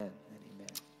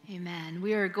Amen.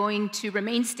 We are going to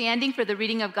remain standing for the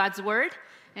reading of God's word.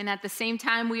 And at the same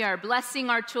time, we are blessing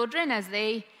our children as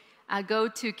they go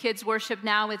to kids worship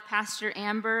now with Pastor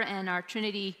Amber and our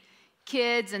Trinity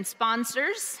kids and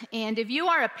sponsors. And if you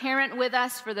are a parent with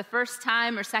us for the first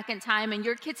time or second time and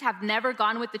your kids have never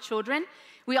gone with the children,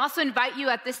 we also invite you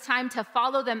at this time to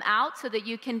follow them out so that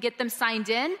you can get them signed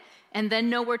in and then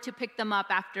know where to pick them up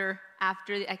after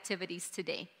the activities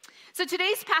today. So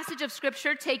today's passage of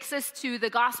scripture takes us to the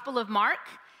Gospel of Mark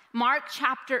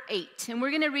chapter 8. And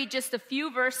we're going to read just a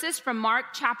few verses from Mark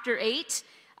chapter 8,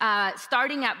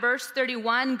 starting at verse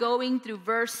 31, going through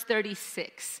verse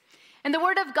 36. And the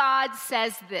word of God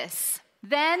says this: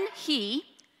 Then he,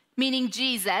 meaning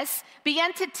Jesus,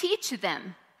 began to teach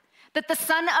them that the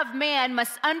Son of Man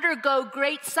must undergo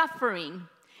great suffering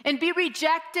and be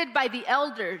rejected by the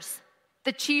elders,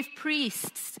 the chief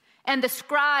priests, and the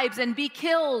scribes, and be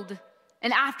killed,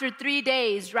 and after 3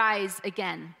 days rise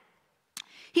again.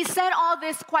 He said all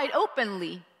this quite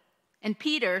openly, and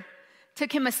Peter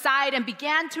took him aside and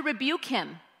began to rebuke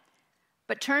him.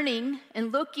 But turning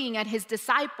and looking at his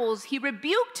disciples, he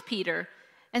rebuked Peter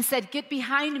and said, "Get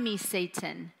behind me,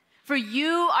 Satan, for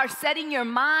you are setting your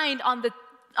mind on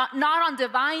not on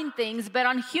divine things, but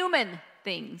on human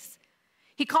things."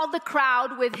 He called the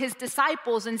crowd with his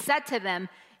disciples and said to them,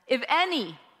 "If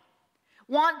any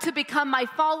want to become my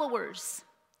followers,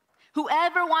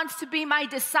 whoever wants to be my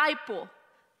disciple,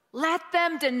 let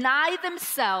them deny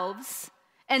themselves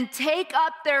and take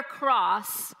up their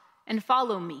cross and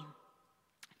follow me.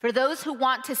 For those who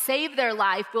want to save their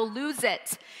life will lose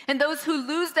it, and those who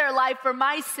lose their life for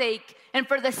my sake and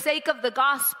for the sake of the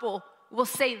gospel will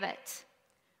save it.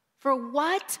 For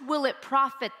what will it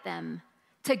profit them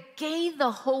to gain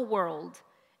the whole world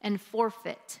and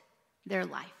forfeit their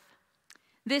life?"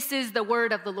 This is the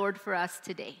word of the Lord for us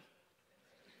today.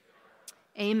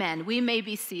 Amen. We may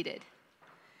be seated.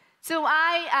 So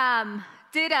I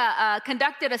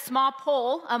conducted a small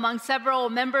poll among several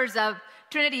members of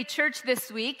Trinity Church this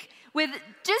week with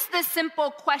just this simple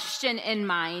question in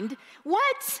mind.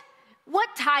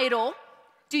 What title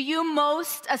do you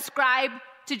most ascribe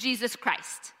to Jesus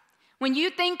Christ? When you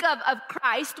think of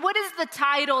Christ, what is the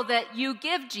title that you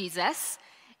give Jesus?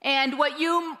 And what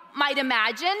you might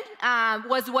imagine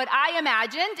was what I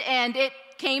imagined, and it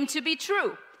came to be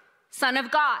true. Son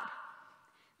of God,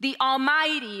 the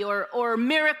Almighty or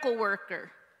miracle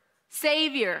worker,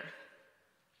 Savior,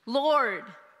 Lord,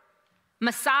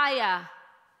 Messiah,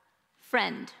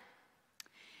 friend.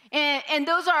 And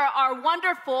those are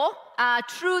wonderful,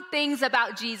 true things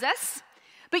about Jesus.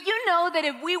 But you know that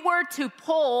if we were to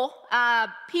poll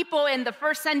people in the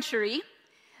first century,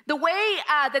 the way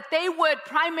that they would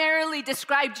primarily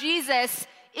describe Jesus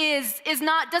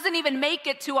doesn't even make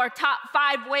it to our top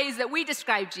 5 ways that we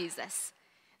describe Jesus.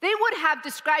 They would have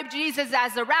described Jesus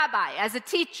as a rabbi, as a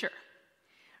teacher,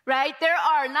 right? There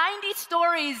are 90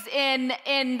 stories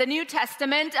in the New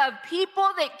Testament of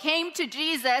people that came to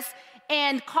Jesus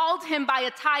and called him by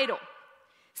a title.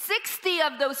 60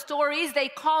 of those stories, they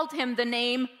called him the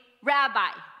name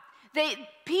rabbi.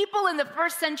 People in the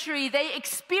first century, they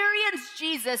experienced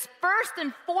Jesus first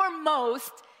and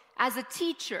foremost as a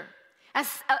teacher,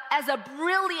 as a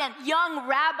brilliant young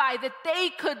rabbi that they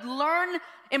could learn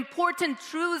important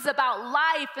truths about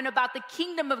life and about the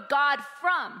kingdom of God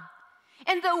from.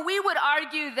 And though we would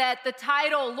argue that the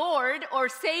title Lord or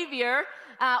Savior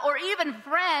or even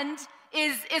friend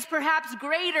is perhaps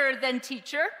greater than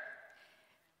teacher,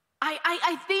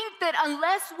 I think that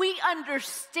unless we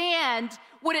understand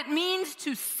what it means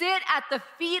to sit at the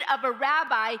feet of a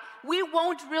rabbi, we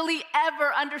won't really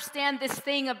ever understand this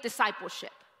thing of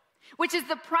discipleship, which is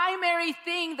the primary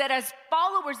thing that as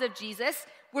followers of Jesus,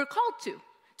 we're called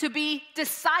to be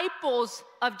disciples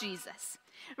of Jesus,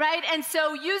 right? And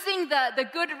so using the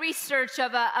good research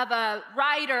of a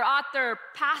writer, author,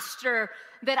 pastor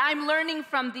that I'm learning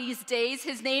from these days,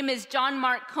 his name is John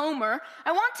Mark Comer,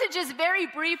 I want to just very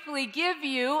briefly give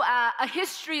you a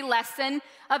history lesson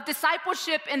of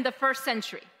discipleship in the first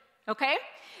century, okay?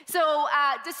 So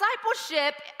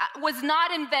discipleship was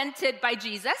not invented by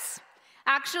Jesus.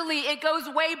 Actually, it goes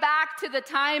way back to the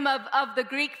time of the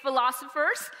Greek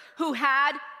philosophers who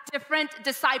had different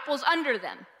disciples under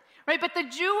them, right? But the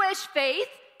Jewish faith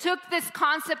took this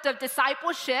concept of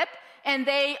discipleship and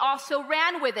they also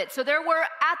ran with it. So there were,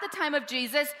 at the time of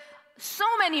Jesus, so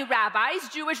many rabbis,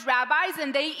 Jewish rabbis,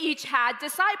 and they each had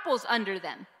disciples under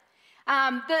them.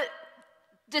 The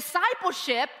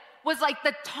discipleship was like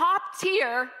the top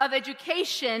tier of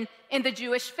education in the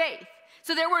Jewish faith.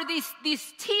 So there were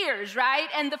these tiers, right?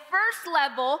 And the first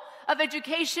level of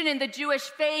education in the Jewish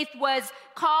faith was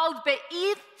called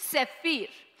Be'ith Sephir.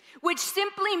 which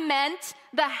simply meant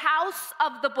the house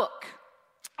of the book.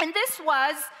 And this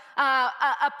was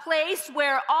a place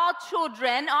where all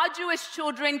Jewish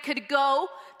children could go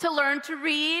to learn to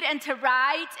read and to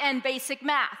write and basic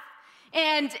math.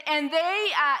 And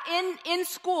they, in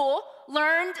school,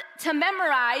 learned to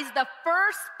memorize the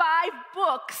first 5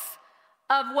 books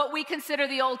of what we consider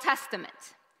the Old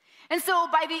Testament. And so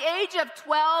by the age of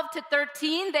 12 to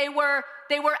 13, they were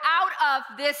out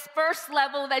of this first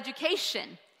level of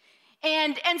education.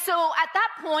 And so at that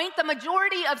point, the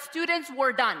majority of students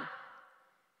were done.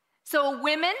 So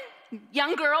women,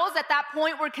 young girls at that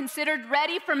point were considered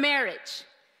ready for marriage.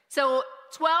 So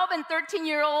 12 and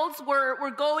 13-year-olds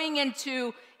were going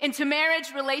into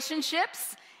marriage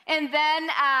relationships. And then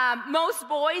most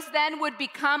boys then would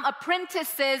become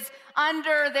apprentices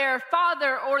under their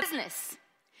father or business.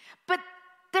 But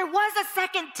there was a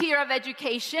second tier of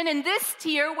education, and this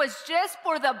tier was just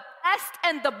for the best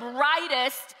and the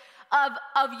brightest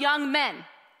of young men.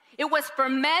 It was for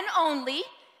men only.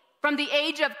 From the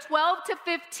age of 12 to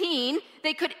 15,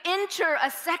 they could enter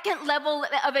a second level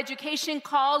of education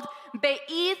called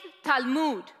Beit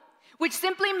Talmud, which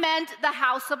simply meant the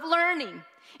house of learning.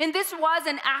 And this was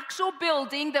an actual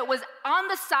building that was on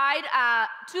the side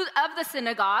of the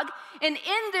synagogue. And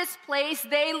in this place,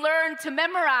 they learned to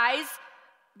memorize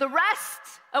the rest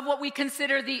of what we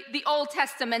consider the Old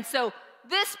Testament. So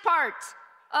this part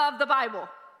of the Bible,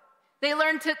 they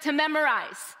learned to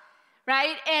memorize,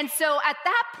 right? And so at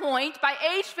that point, by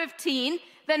age 15,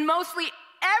 then mostly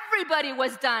everybody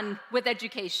was done with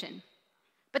education.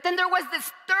 But then there was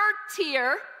this third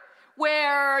tier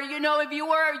where, if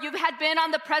you had been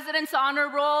on the President's Honor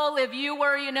Roll, if you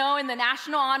were, in the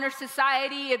National Honor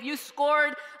Society, if you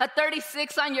scored a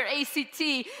 36 on your ACT,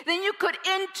 then you could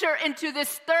enter into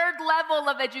this third level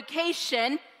of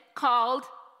education called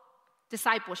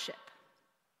discipleship.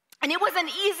 And it wasn't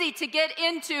easy to get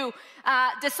into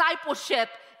discipleship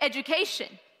education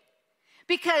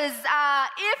because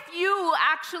if you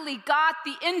actually got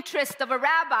the interest of a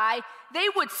rabbi, they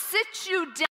would sit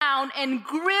you down and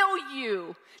grill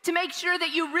you to make sure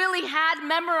that you really had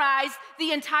memorized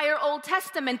the entire Old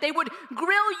Testament. They would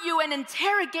grill you and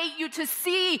interrogate you to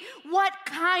see what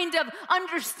kind of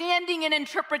understanding and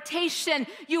interpretation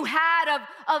you had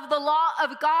of the law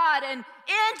of God. And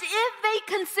if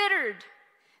they considered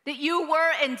that you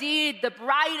were indeed the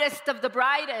brightest of the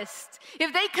brightest,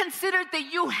 if they considered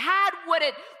that you had what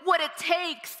it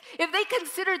takes, if they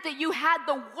considered that you had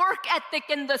the work ethic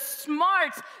and the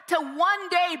smarts to one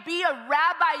day be a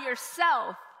rabbi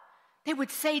yourself, they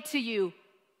would say to you,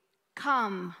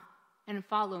 "Come and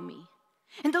follow me."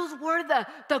 And those were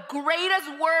the greatest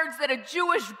words that a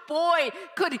Jewish boy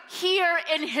could hear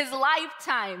in his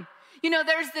lifetime.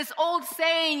 There's this old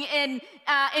saying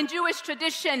in Jewish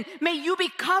tradition, "May you be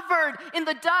covered in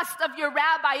the dust of your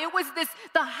rabbi." It was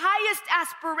the highest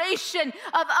aspiration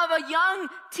of a young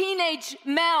teenage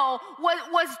male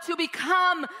was to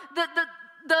become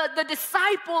the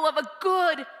disciple of a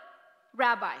good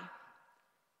rabbi.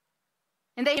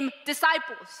 And they became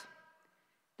disciples.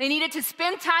 They needed to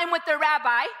spend time with their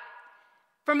rabbi.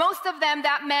 For most of them,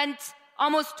 that meant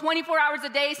almost 24 hours a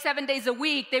day, 7 days a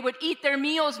week. They would eat their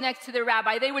meals next to their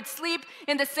rabbi. They would sleep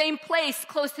in the same place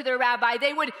close to their rabbi.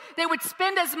 They would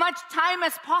spend as much time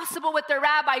as possible with their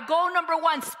rabbi. Goal number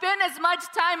 1, spend as much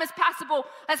time as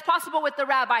possible with the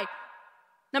rabbi.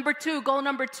 Goal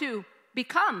number 2,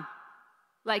 become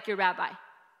like your rabbi.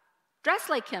 Dress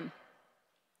like him.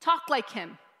 Talk like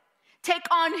him. Take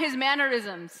on his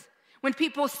mannerisms. When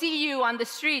people see you on the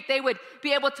street, they would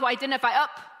be able to identify,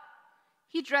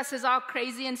 he dresses all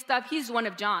crazy and stuff. He's one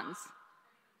of John's.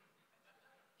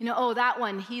 That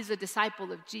one, he's a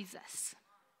disciple of Jesus.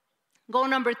 Goal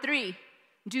number 3,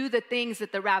 do the things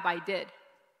that the rabbi did.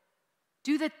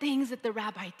 Do the things that the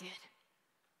rabbi did.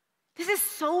 This is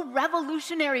so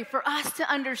revolutionary for us to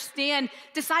understand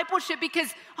discipleship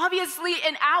because obviously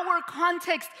in our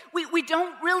context, we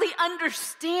don't really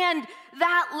understand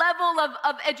that level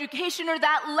of education or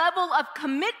that level of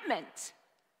commitment.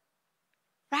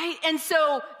 Right? And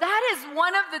so that is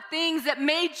one of the things that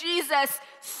made Jesus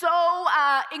so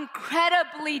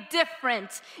incredibly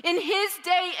different. In his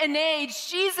day and age,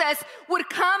 Jesus would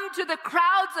come to the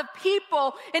crowds of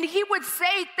people and he would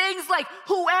say things like,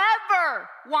 "Whoever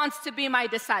wants to be my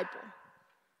disciple."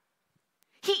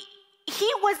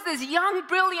 He was this young,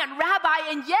 brilliant rabbi,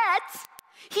 and yet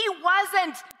he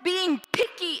wasn't being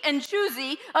picky and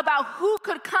choosy about who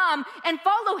could come and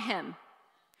follow him.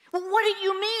 Well, what do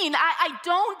you mean? I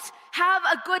don't have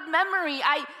a good memory.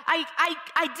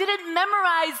 I didn't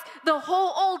memorize the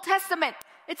whole Old Testament.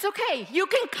 It's okay. You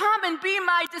can come and be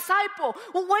my disciple.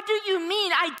 Well, what do you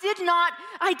mean? I did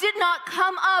not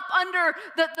come up under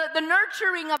the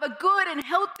nurturing of a good and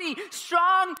healthy,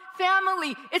 strong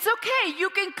family. It's okay. You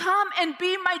can come and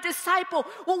be my disciple.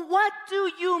 Well, what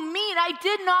do you mean? I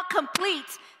did not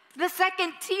complete the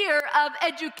second tier of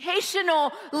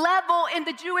educational level in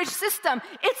the Jewish system.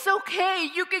 It's okay.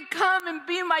 You can come and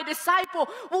be my disciple.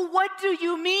 Well, what do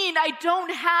you mean? I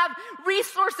don't have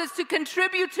resources to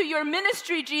contribute to your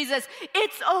ministry, Jesus.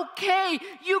 It's okay.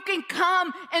 You can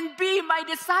come and be my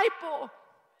disciple.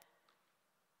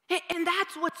 And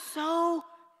that's what's so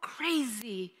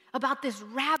crazy about this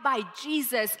Rabbi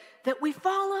Jesus that we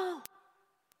follow.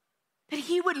 That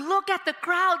he would look at the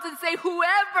crowds and say,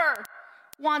 whoever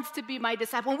wants to be my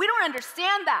disciple. And we don't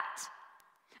understand that.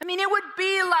 I mean, it would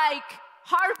be like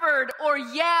Harvard or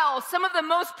Yale, some of the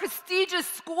most prestigious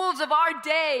schools of our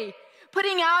day,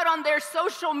 putting out on their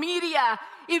social media,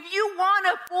 if you want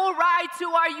a full ride to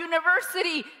our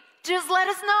university, just let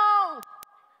us know.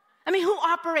 I mean, who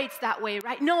operates that way,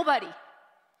 right? Nobody.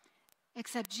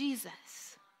 Except Jesus.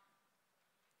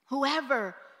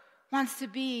 Whoever wants to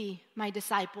be my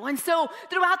disciple. And so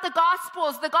throughout the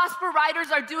Gospels, the Gospel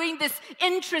writers are doing this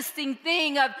interesting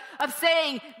thing of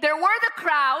saying there were the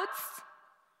crowds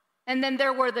and then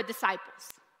there were the disciples.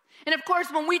 And of course,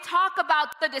 when we talk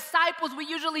about the disciples, we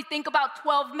usually think about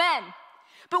 12 men.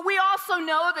 But we also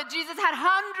know that Jesus had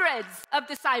hundreds of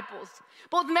disciples,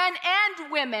 both men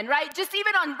and women, right? Just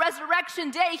even on Resurrection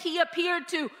Day, he appeared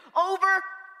to over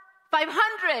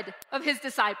 500 of his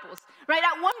disciples, right?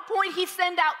 At one point, he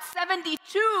sent out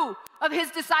 72 of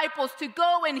his disciples to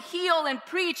go and heal and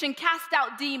preach and cast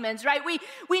out demons, right?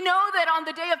 We know that on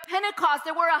the day of Pentecost,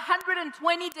 there were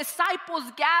 120 disciples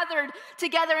gathered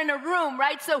together in a room,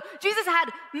 right? So Jesus had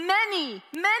many,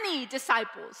 many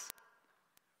disciples.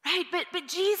 Right, but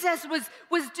Jesus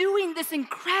was doing this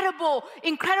incredible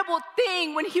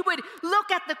thing when he would look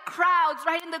at the crowds,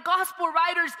 right? And the gospel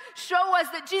writers show us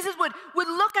that Jesus would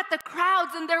look at the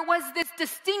crowds, and there was this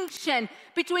distinction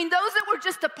between those that were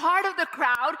just a part of the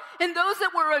crowd and those that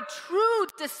were a true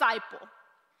disciple.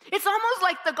 It's almost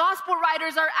like the gospel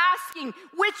writers are asking,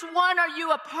 which one are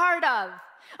you a part of?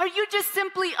 Are you just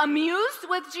simply amused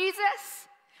with Jesus?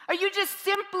 Are you just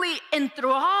simply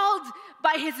enthralled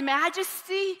by his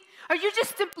majesty? Are you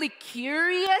just simply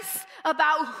curious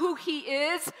about who he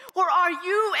is? Or are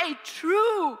you a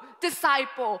true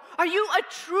disciple? Are you a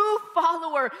true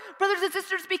follower? Brothers and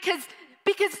sisters, because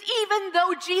even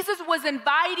though Jesus was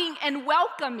inviting and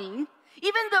welcoming,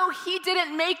 even though he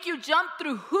didn't make you jump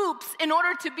through hoops in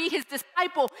order to be his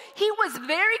disciple, he was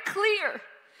very clear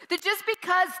that just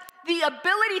because the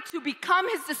ability to become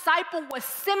his disciple was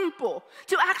simple,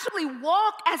 to actually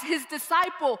walk as his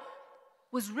disciple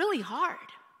was really hard.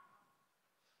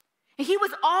 And he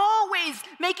was always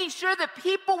making sure that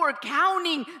people were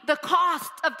counting the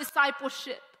cost of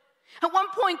discipleship. At one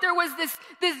point, there was this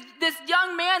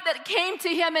young man that came to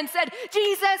him and said,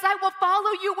 Jesus, I will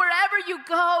follow you wherever you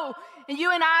go. And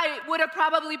you and I would have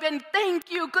probably been,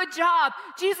 thank you, good job.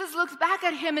 Jesus looks back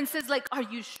at him and says, like, are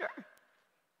you sure?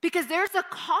 Because there's a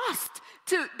cost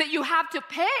that you have to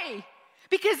pay.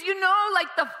 Because you know, like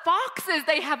the foxes,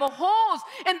 they have holes,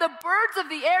 and the birds of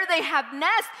the air, they have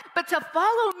nests. But to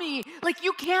follow me, like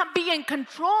you can't be in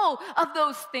control of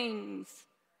those things.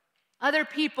 Other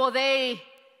people, they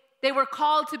were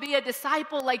called to be a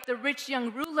disciple like the rich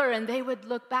young ruler, and they would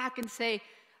look back and say,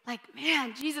 like,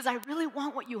 man, Jesus, I really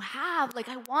want what you have. Like,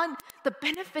 I want the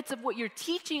benefits of what you're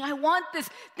teaching. I want this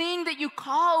thing that you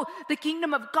call the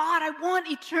kingdom of God. I want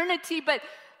eternity, but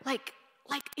like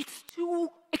it's too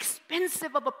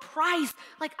expensive of a price.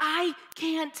 Like, I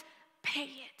can't pay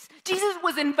it. Jesus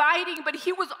was inviting, but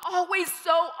he was always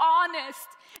so honest.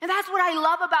 And that's what I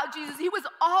love about Jesus. He was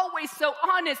always so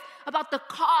honest about the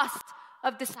cost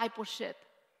of discipleship.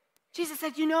 Jesus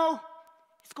said, you know,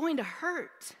 it's going to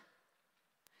hurt.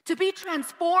 To be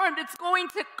transformed, it's going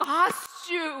to cost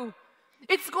you.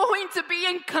 It's going to be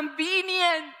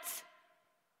inconvenient.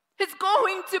 It's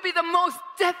going to be the most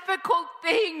difficult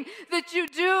thing that you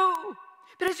do.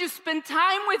 But as you spend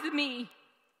time with me,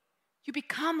 you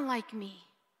become like me.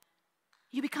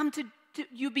 You begin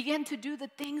to do the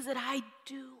things that I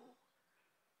do.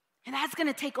 And that's going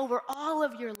to take over all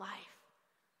of your life.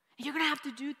 And you're going to have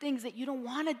to do things that you don't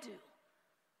want to do.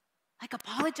 Like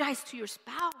apologize to your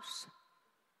spouse.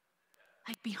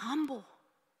 Like be humble.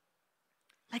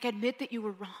 Like admit that you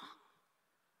were wrong.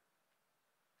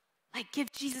 Like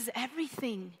give Jesus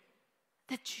everything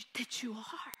that you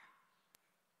are.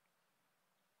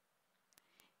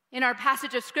 In our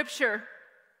passage of scripture,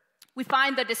 we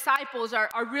find the disciples are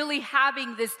really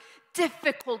having this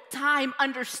difficult time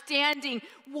understanding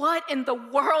what in the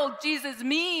world Jesus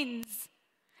means.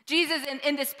 Jesus,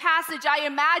 in this passage, I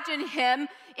imagine him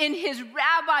in his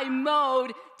rabbi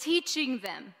mode teaching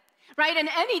them, right? And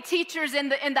any teachers in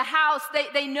the house,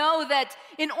 they know that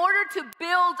in order to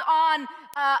build on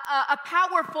a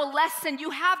powerful lesson, you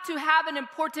have to have an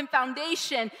important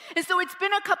foundation. And so it's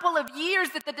been a couple of years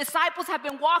that the disciples have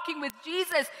been walking with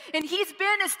Jesus, and he's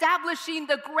been establishing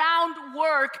the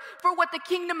groundwork for what the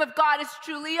kingdom of God is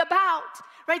truly about,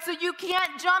 right? So you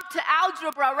can't jump to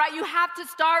algebra, right? You have to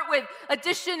start with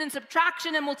addition and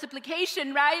subtraction and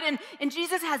multiplication, right? And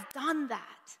Jesus has done that.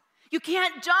 You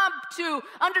can't jump to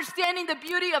understanding the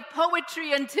beauty of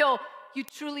poetry until you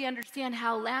truly understand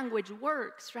how language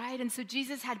works, right? And so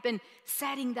Jesus had been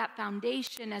setting that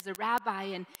foundation as a rabbi.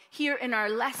 And here in our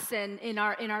lesson, in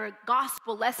our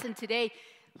gospel lesson today,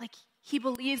 like he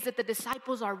believes that the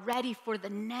disciples are ready for the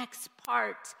next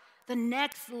part, the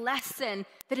next lesson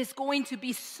that is going to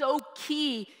be so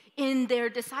key in their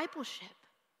discipleship.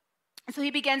 And so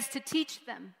he begins to teach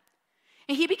them.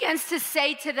 And he begins to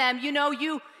say to them,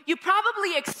 you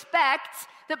probably expect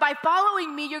that by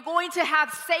following me, you're going to have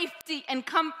safety and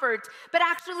comfort. But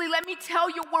actually, let me tell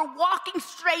you, we're walking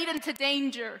straight into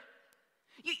danger.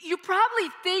 You probably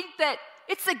think that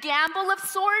it's a gamble of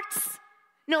sorts.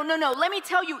 No. Let me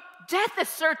tell you, death is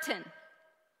certain.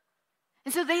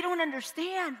 And so they don't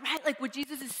understand, right? Like what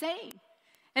Jesus is saying.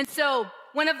 And so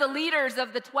one of the leaders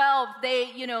of the 12,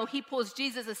 he pulls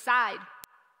Jesus aside.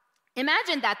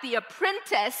 Imagine that the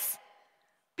apprentice,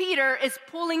 Peter, is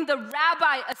pulling the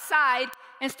rabbi aside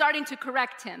and starting to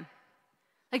correct him.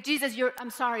 Like, Jesus, you're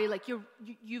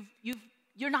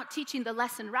not teaching the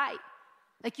lesson right.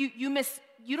 Like you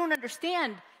don't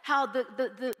understand how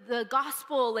the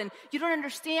gospel, and you don't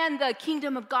understand the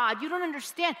kingdom of God. You don't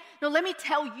understand. No, let me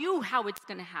tell you how it's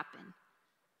going to happen.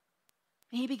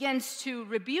 And he begins to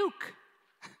rebuke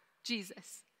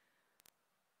Jesus.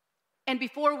 And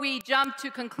before we jump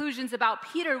to conclusions about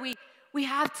Peter, we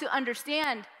have to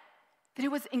understand that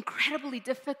it was incredibly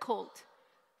difficult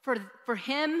for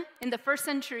him in the first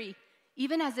century,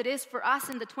 even as it is for us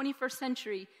in the 21st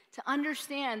century, to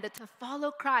understand that to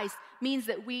follow Christ means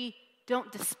that we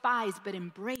don't despise but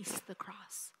embrace the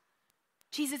cross.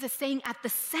 Jesus is saying at the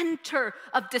center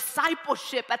of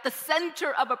discipleship, at the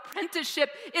center of apprenticeship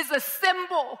is a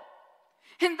symbol.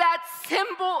 And that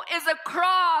symbol is a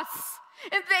cross.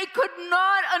 And they could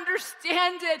not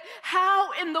understand it.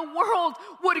 How in the world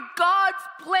would God's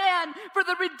plan for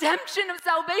the redemption of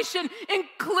salvation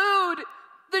include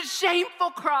the shameful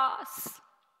cross?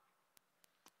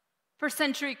 First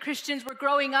century Christians were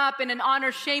growing up in an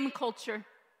honor-shame culture.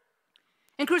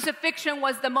 And crucifixion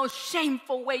was the most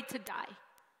shameful way to die.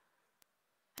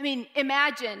 I mean,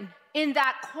 imagine in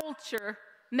that culture,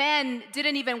 men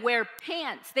didn't even wear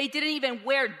pants. They didn't even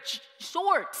wear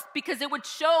shorts because it would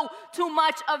show too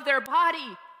much of their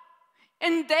body.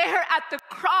 And there at the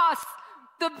cross,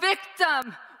 the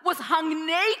victim was hung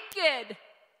naked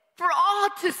for all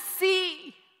to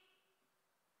see.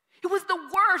 It was the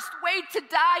worst way to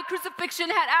die. Crucifixion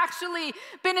had actually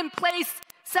been in place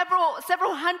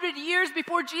several hundred years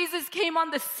before Jesus came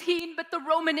on the scene, but the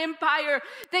Roman Empire,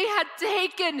 they had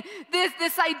taken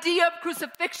this idea of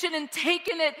crucifixion and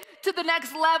taken it to the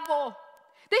next level.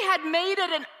 They had made it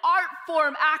an art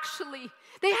form, actually.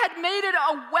 They had made it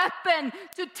a weapon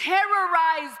to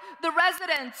terrorize the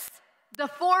residents, the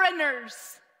foreigners.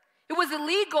 It was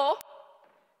illegal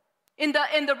in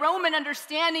the Roman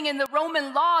understanding, in the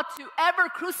Roman law, to ever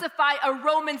crucify a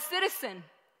Roman citizen.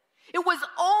 It was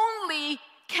only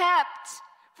kept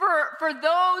for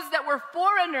those that were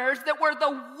foreigners, that were the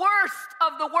worst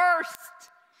of the worst.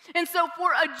 And so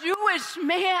for a Jewish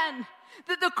man,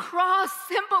 the cross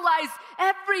symbolized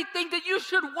everything that you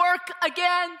should work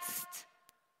against.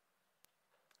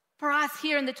 For us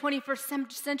here in the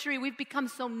 21st century, we've become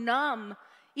so numb,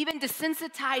 even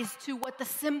desensitized to what the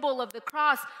symbol of the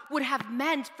cross would have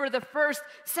meant for the first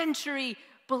century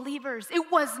believers. It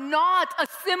was not a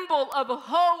symbol of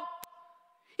hope.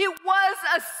 It was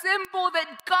a symbol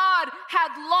that God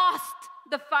had lost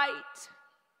the fight.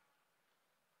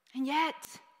 And yet,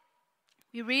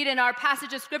 we read in our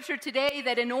passage of scripture today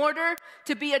that in order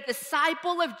to be a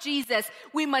disciple of Jesus,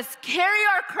 we must carry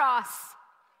our cross.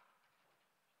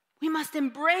 We must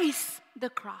embrace the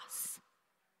cross.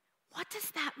 What does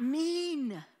that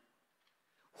mean?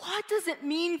 What does it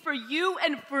mean for you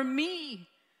and for me?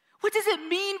 What does it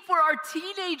mean for our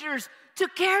teenagers to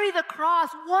carry the cross?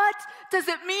 What does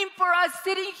it mean for us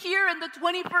sitting here in the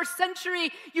 21st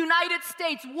century United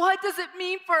States? What does it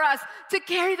mean for us to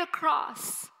carry the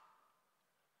cross?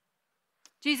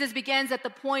 Jesus begins at the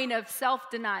point of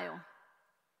self-denial.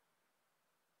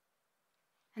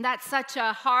 And that's such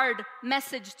a hard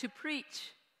message to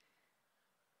preach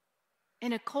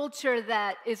in a culture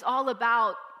that is all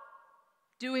about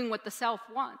doing what the self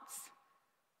wants.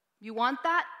 You want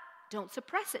that? Don't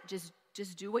suppress it. Just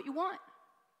do what you want.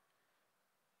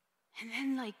 And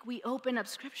then we open up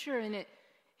scripture and it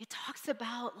talks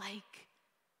about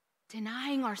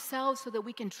denying ourselves so that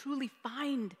we can truly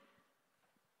find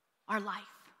our life.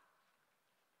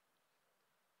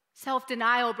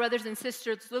 Self-denial, brothers and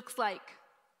sisters, looks like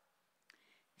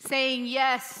saying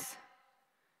yes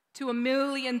to a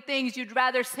million things you'd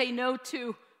rather say no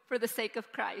to for the sake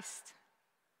of Christ.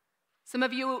 Some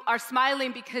of you are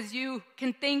smiling because you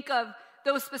can think of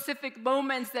those specific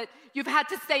moments that you've had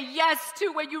to say yes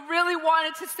to when you really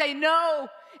wanted to say no.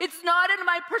 It's not in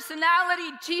my personality,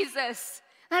 Jesus.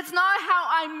 That's not how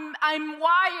I'm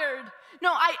wired.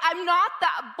 No, I'm not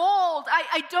that bold.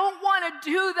 I don't want to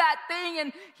do that thing.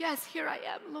 And yes, here I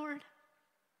am, Lord.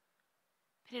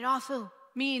 But it also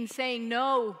means saying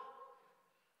no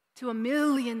to a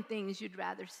million things you'd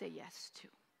rather say yes to.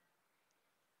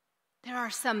 There are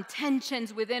some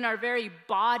tensions within our very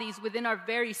bodies, within our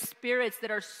very spirits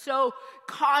that are so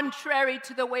contrary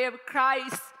to the way of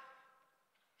Christ.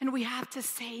 And we have to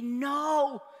say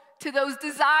no to those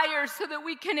desires so that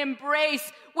we can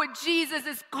embrace what Jesus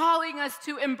is calling us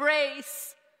to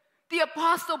embrace. The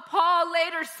Apostle Paul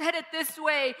later said it this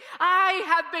way: I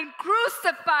have been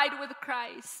crucified with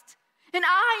Christ, and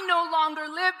I no longer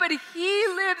live, but he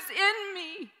lives in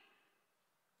me.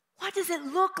 What does it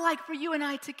look like for you and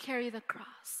I to carry the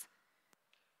cross?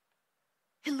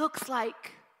 It looks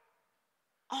like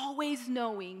always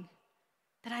knowing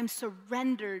that I'm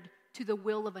surrendered to the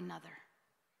will of another,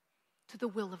 to the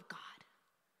will of God.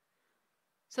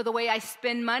 So the way I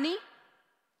spend money,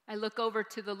 I look over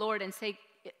to the Lord and say,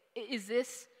 is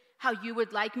this how you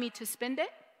would like me to spend it?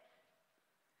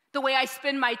 The way I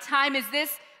spend my time, is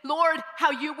this, Lord,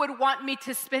 how you would want me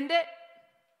to spend it?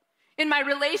 In my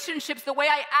relationships, the way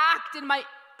I act in my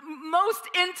most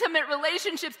intimate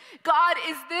relationships, God,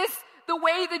 is this the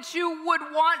way that you would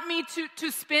want me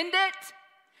to spend it?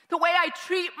 The way I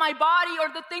treat my body or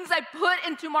the things I put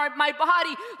into my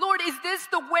body, Lord, is this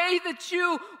the way that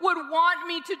you would want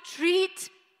me to treat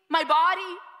my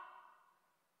body?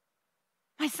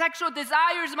 My sexual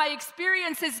desires, my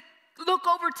experiences, look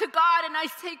over to God and I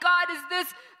say, God, is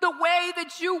this the way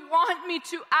that you want me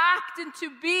to act and to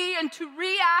be and to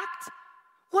react?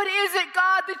 What is it,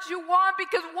 God, that you want?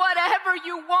 Because whatever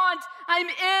you want, I'm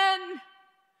in.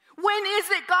 When is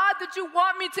it, God, that you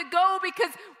want me to go?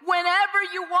 Because whenever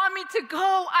you want me to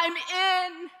go, I'm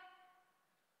in.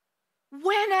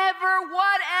 Whenever,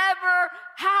 whatever,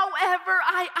 however,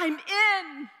 I'm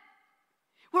in.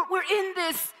 We're in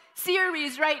this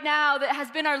series right now that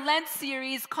has been our Lent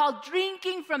series called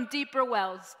Drinking from Deeper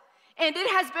Wells. And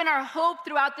it has been our hope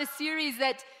throughout this series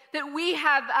that we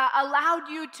have allowed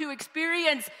you to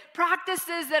experience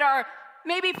practices that are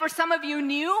maybe for some of you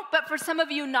new, but for some of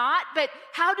you not. But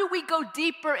how do we go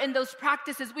deeper in those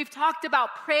practices? We've talked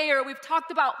about prayer. We've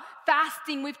talked about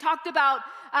fasting. We've talked about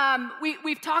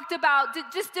we've talked about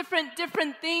just different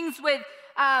things with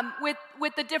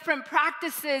the different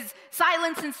practices,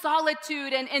 silence and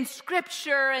solitude and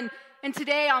scripture. And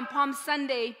today on Palm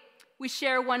Sunday, we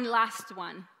share one last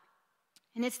one.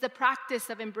 And it's the practice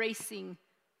of embracing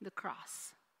the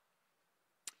cross.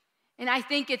 And I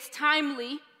think it's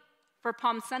timely for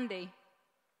Palm Sunday.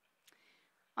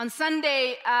 On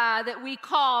Sunday that we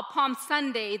call Palm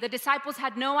Sunday, the disciples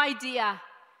had no idea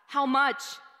how much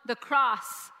the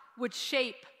cross would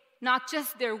shape not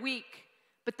just their week,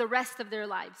 but the rest of their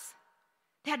lives.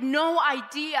 They had no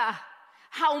idea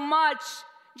how much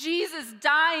Jesus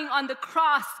dying on the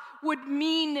cross would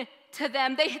mean to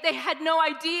them. They had no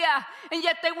idea, and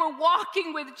yet they were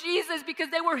walking with Jesus because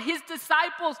they were his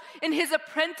disciples and his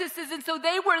apprentices, and so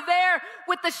they were there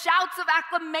with the shouts of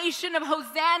acclamation of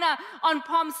Hosanna on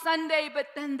Palm Sunday, but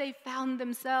then they found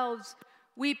themselves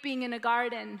weeping in a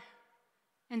garden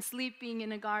and sleeping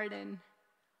in a garden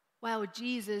while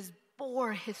Jesus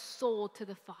bore his soul to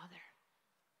the Father.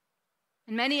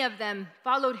 And many of them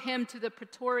followed him to the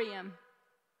praetorium,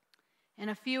 and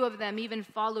a few of them even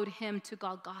followed him to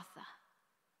Golgotha.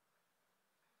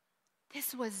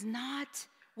 This was not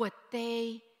what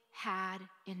they had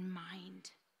in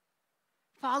mind.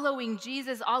 Following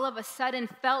Jesus all of a sudden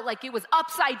felt like it was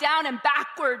upside down and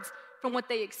backwards from what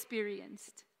they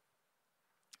experienced.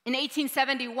 In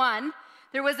 1871,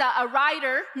 there was a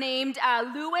writer named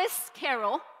Lewis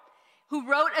Carroll who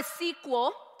wrote a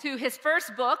sequel to his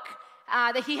first book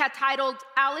that he had titled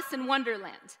Alice in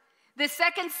Wonderland. The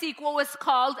second sequel was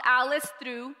called Alice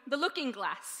Through the Looking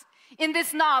Glass. In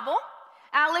this novel,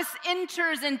 Alice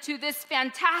enters into this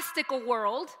fantastical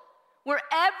world where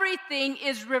everything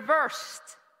is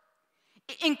reversed,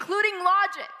 including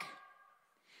logic.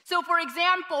 So, for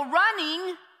example,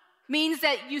 running means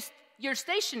that you're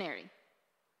stationary.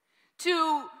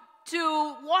 To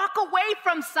walk away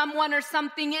from someone or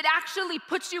something, it actually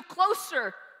puts you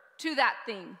closer to that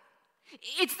thing.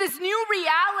 It's this new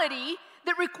reality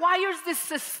that requires this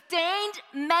sustained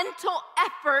mental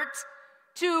effort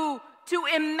to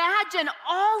imagine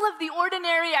all of the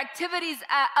ordinary activities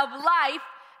of life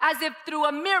as if through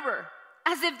a mirror,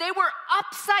 as if they were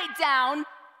upside down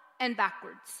and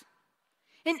backwards.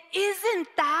 And isn't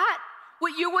that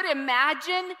what you would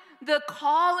imagine the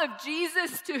call of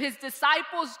Jesus to his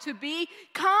disciples to be?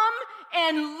 Come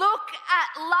and look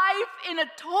at life in a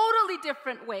totally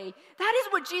different way. That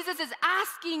is what Jesus was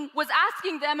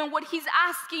asking them, and what he's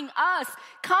asking us.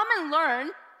 Come and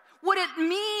learn what it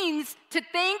means to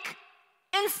think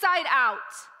inside out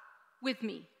with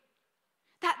me.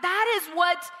 That is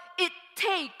what it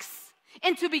takes.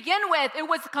 And to begin with, it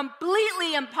was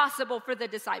completely impossible for the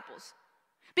disciples,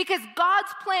 because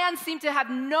God's plan seemed to have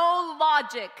no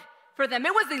logic for them.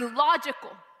 It was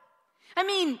illogical. I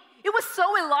mean, it was so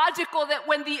illogical that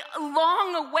when the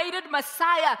long-awaited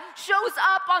Messiah shows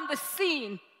up on the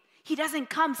scene, he doesn't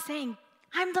come saying,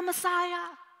 "I'm the Messiah."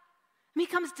 He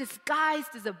comes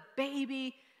disguised as a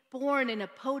baby born in a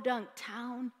podunk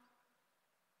town.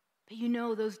 But you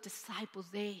know, those disciples,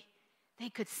 they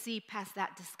could see past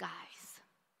that disguise.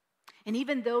 And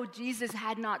even though Jesus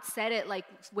had not said it like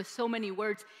with so many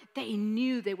words, they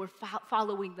knew they were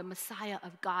following the Messiah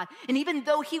of God. And even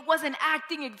though he wasn't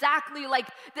acting exactly like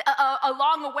a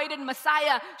long-awaited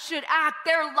Messiah should act,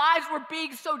 their lives were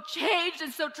being so changed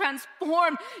and so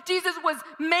transformed. Jesus was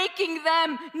making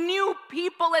them new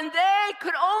people, and they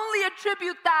could only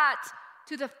attribute that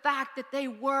to the fact that they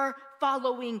were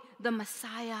following the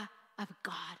Messiah of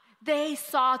God. They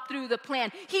saw through the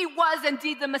plan. He was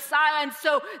indeed the Messiah, and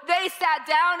so they sat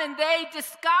down and they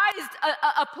disguised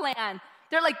a plan.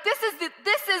 They're like, this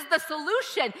is the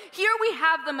solution. Here we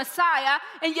have the Messiah,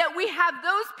 and yet we have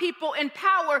those people in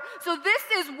power. So this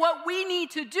is what we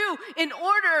need to do in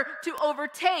order to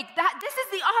overtake that. This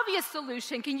is the obvious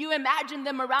solution. Can you imagine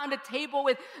them around a table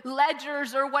with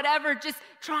ledgers or whatever, just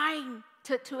trying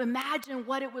to imagine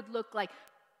what it would look like?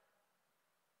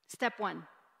 Step one.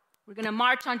 We're going to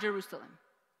march on Jerusalem.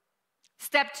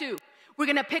 Step two, we're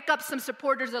going to pick up some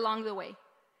supporters along the way.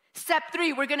 Step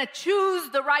three, we're going to choose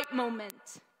the right moment.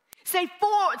 Step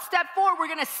four, we're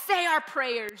going to say our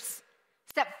prayers.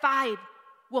 Step five,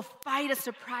 we'll fight a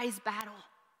surprise battle.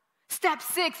 Step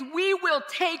six, we will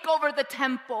take over the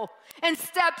temple. And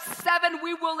step seven,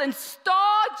 we will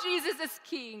install Jesus as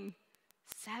king.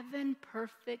 7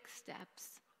 perfect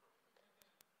steps.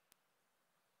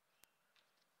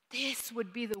 This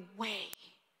would be the way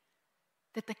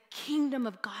that the kingdom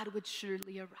of God would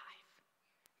surely arrive.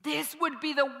 This would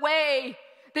be the way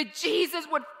that Jesus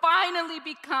would finally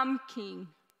become king.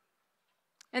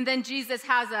 And then Jesus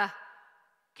has a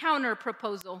counter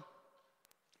proposal.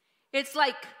 It's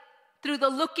like through the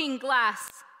looking glass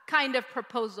kind of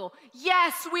proposal.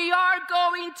 Yes, we are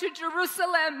going to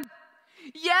Jerusalem.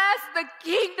 Yes, the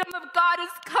kingdom of God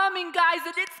is coming, guys,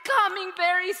 and it's coming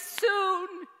very soon.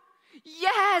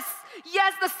 Yes,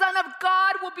 the Son of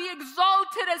God will be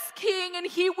exalted as king, and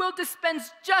he will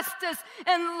dispense justice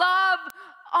and love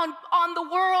on the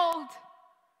world.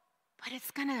 But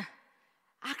it's going to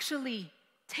actually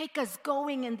take us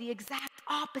going in the exact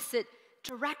opposite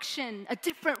direction, a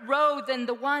different road than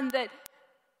the one that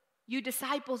you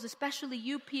disciples, especially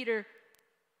you, Peter,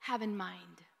 have in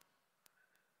mind.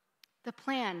 The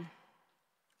plan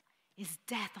is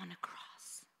death on a cross.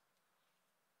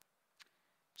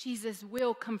 Jesus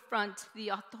will confront the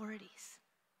authorities,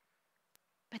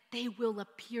 but they will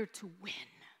appear to win,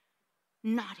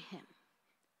 not him.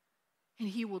 And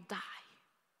he will die.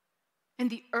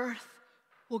 And the earth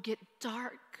will get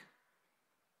dark.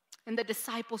 And the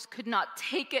disciples could not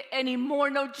take it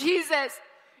anymore. No, Jesus,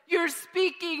 you're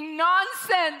speaking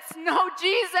nonsense. No,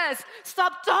 Jesus,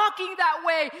 stop talking that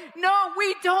way. No,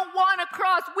 we don't want a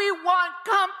cross. We want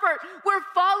comfort. We're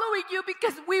following you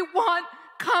because we want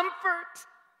comfort.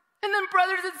 And then,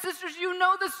 brothers and sisters, you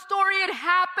know the story. It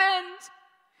happened.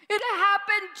 It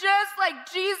happened just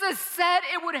like Jesus said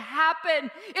it would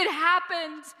happen. It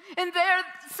happened. And there,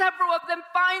 several of them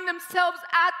find themselves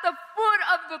at the foot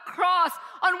of the cross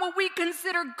on what we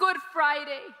consider Good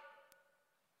Friday.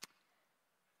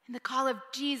 And the call of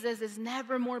Jesus is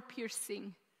never more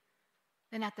piercing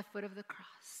than at the foot of the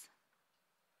cross.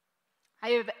 I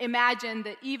have imagined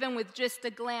that even with just a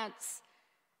glance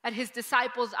at his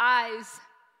disciples' eyes,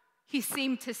 he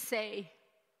seemed to say,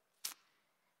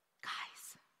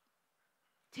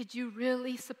 did you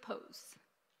really suppose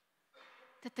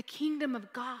that the kingdom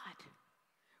of God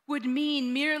would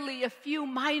mean merely a few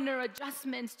minor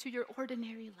adjustments to your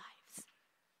ordinary lives?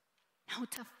 No,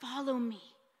 to follow me.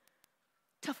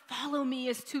 To follow me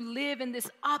is to live in this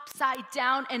upside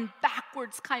down and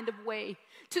backwards kind of way.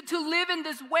 To live in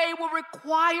this way will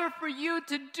require for you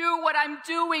to do what I'm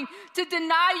doing, to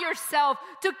deny yourself,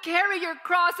 to carry your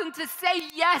cross, and to say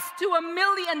yes to a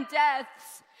million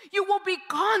deaths. You will be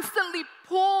constantly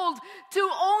pulled to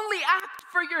only act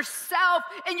for yourself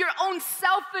and your own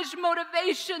selfish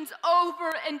motivations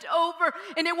over and over,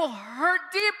 and it will hurt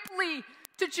deeply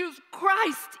to choose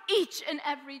Christ each and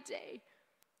every day.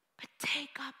 But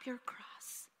take up your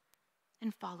cross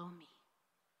and follow me.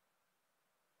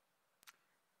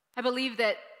 I believe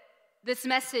that this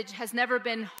message has never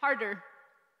been harder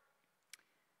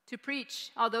to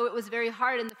preach, although it was very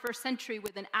hard in the first century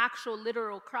with an actual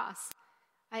literal cross.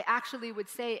 I actually would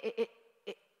say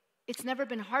it's never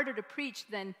been harder to preach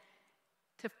than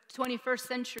to 21st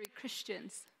century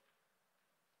Christians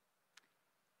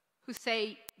who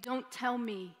say, don't tell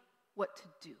me what to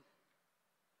do.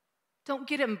 Don't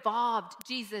get involved,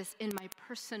 Jesus, in my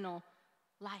personal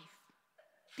life.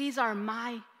 These are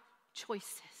my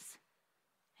choices.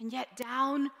 And yet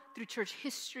down through church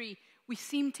history, we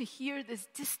seem to hear this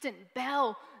distant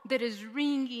bell that is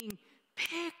ringing.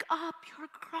 Pick up your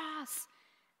cross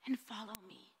and follow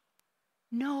me.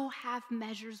 No half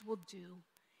measures will do.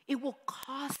 It will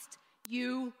cost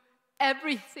you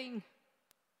everything,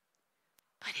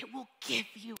 but it will give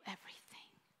you everything.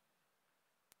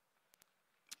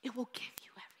 It will give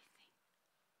you everything.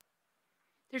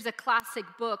 There's a classic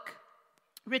book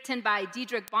written by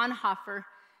Dietrich Bonhoeffer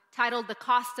titled The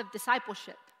Cost of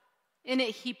Discipleship. In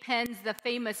it, he pens the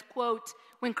famous quote,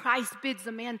 when Christ bids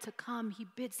a man to come, he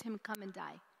bids him come and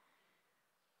die.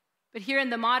 But here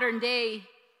in the modern day,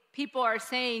 people are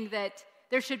saying that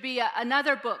there should be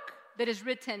another book that is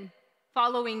written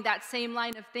following that same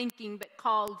line of thinking, but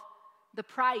called The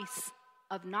Price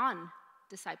of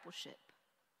Non-Discipleship.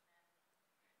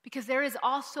 Because there is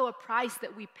also a price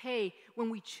that we pay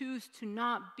when we choose to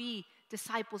not be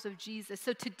disciples of Jesus.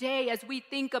 So today, as we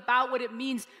think about what it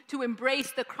means to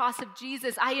embrace the cross of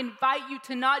Jesus, I invite you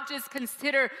to not just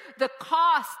consider the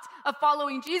cost of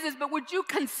following Jesus, but would you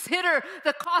consider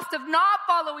the cost of not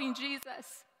following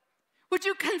Jesus? Would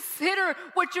you consider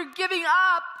what you're giving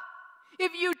up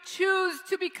if you choose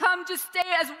to stay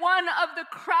as one of the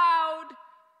crowd?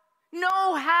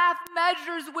 No half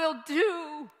measures will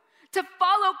do. To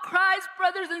follow Christ,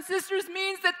 brothers and sisters,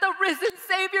 means that the risen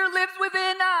Savior lives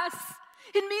within us.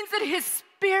 It means that His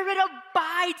Spirit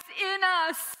abides in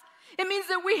us. It means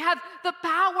that we have the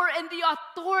power and the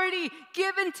authority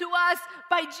given to us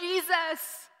by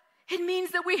Jesus. It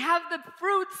means that we have the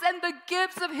fruits and the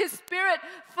gifts of His Spirit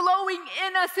flowing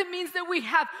in us. It means that we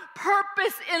have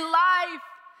purpose in life.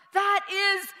 That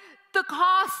is the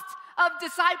cost of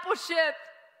discipleship.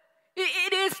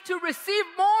 It is to receive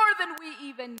more than we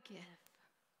even give.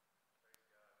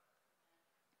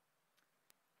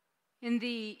 In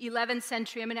the 11th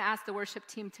century, I'm going to ask the worship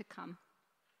team to come.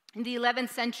 In the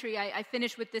 11th century, I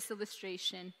finished with this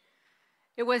illustration.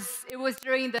 It was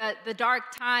during the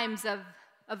dark times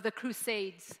of the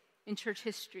Crusades in church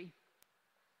history.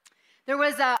 There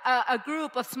was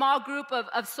a small group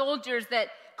of soldiers that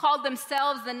called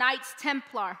themselves the Knights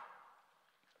Templar.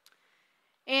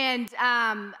 And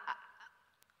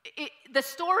the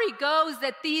story goes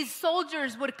that these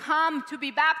soldiers would come to be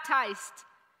baptized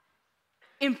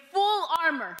in full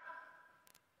armor.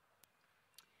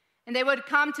 And they would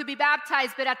come to be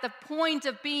baptized, but at the point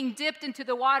of being dipped into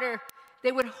the water,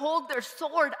 they would hold their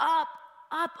sword up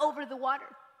over the water,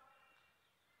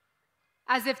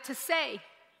 as if to say,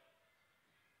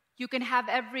 you can have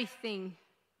everything,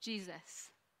 Jesus,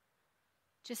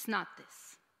 just not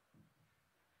this.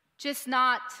 Just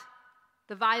not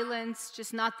the violence,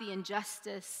 just not the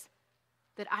injustice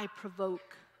that I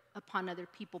provoke upon other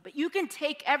people. But you can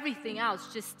take everything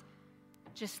else,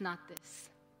 just not this.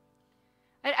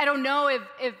 I don't know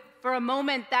if for a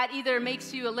moment that either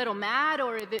makes you a little mad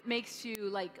or if it makes you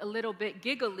like a little bit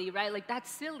giggly, right? Like that's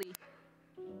silly.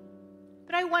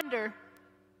 But I wonder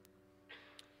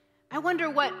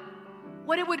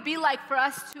what it would be like for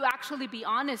us to actually be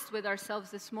honest with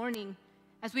ourselves this morning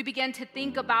as we begin to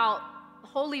think about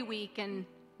Holy Week and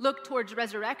look towards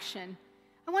resurrection.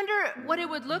 I wonder what it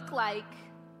would look like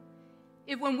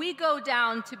if when we go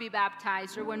down to be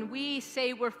baptized or when we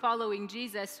say we're following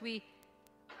Jesus,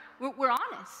 we're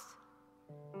honest.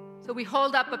 So we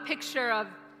hold up a picture of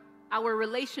our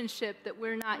relationship that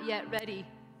we're not yet ready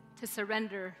to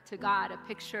surrender to God, a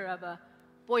picture of a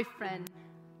boyfriend,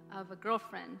 of a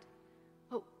girlfriend,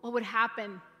 What would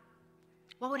happen?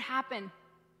 What would happen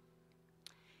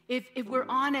if we're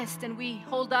honest and we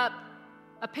hold up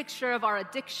a picture of our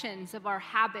addictions, of our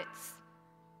habits,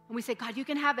 and we say, God, you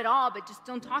can have it all, but just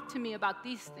don't talk to me about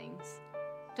these things.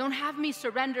 Don't have me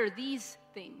surrender these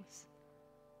things.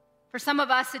 For some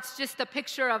of us, it's just a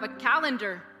picture of a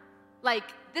calendar. Like,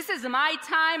 this is my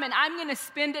time, and I'm going to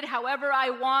spend it however I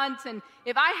want. And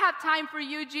if I have time for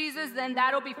you, Jesus, then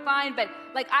that'll be fine. But,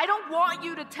 like, I don't want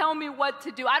you to tell me what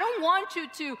to do. I don't want you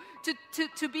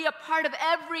to be a part of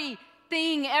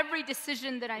everything, every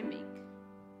decision that I make.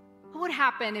 What would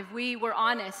happen if we were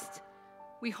honest?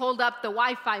 We hold up the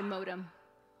Wi-Fi modem.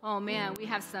 Oh, man, we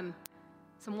have some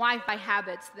Wi-Fi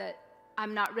habits that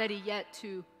I'm not ready yet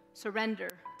to surrender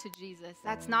to Jesus.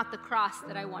 That's not the cross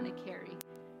that I want to carry.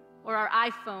 Or our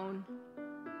iPhone.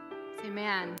 Say,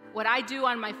 man, what I do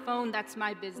on my phone, that's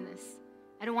my business.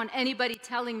 I don't want anybody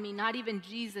telling me, not even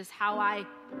Jesus, how I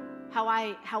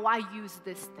use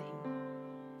this thing.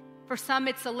 For some,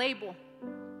 it's a label.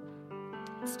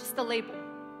 It's just a label.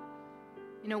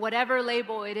 You know, whatever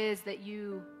label it is that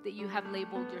you have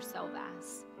labeled yourself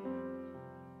as.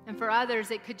 And for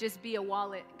others, it could just be a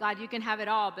wallet. God, you can have it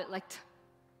all, but like,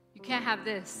 you can't have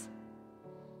this.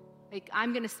 Like,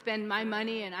 I'm going to spend my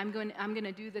money and I'm going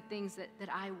to do the things that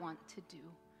I want to do.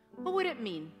 What would it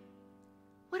mean?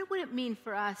 What would it mean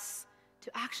for us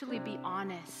to actually be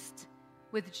honest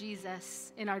with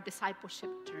Jesus in our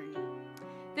discipleship journey?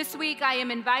 This week, I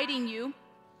am inviting you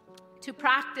to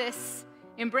practice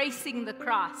embracing the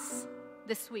cross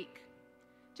this week.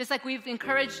 Just like we've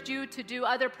encouraged you to do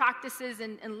other practices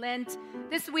in Lent,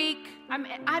 this week,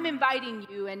 I'm inviting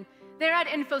you. And there at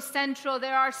Info Central,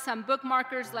 there are some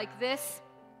bookmarkers like this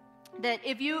that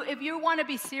if you want to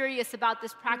be serious about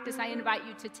this practice, I invite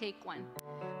you to take one.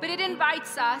 But it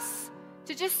invites us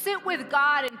to just sit with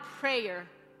God in prayer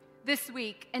this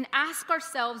week and ask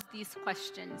ourselves these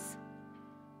questions.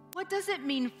 What does it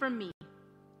mean for me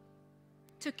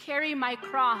to carry my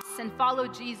cross and follow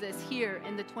Jesus here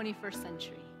in the 21st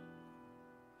century?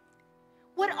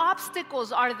 What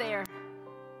obstacles are there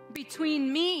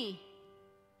between me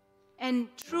and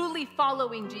truly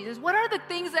following Jesus? What are the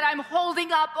things that I'm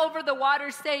holding up over the water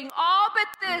saying, all but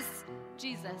this,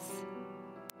 Jesus?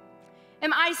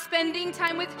 Am I spending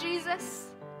time with Jesus?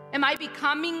 Am I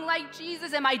becoming like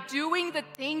Jesus? Am I doing the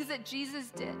things that Jesus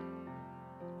did?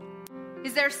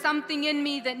 Is there something in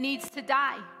me that needs to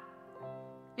die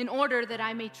in order that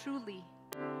I may truly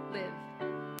live?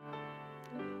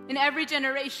 In every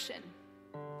generation,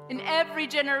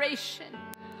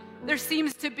 there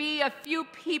seems to be a few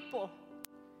people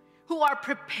who are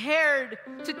prepared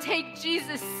to take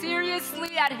Jesus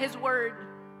seriously at his word.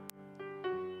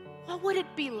 What would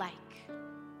it be like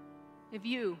if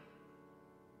you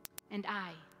and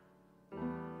I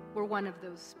were one of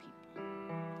those people?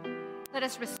 Let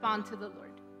us respond to the Lord.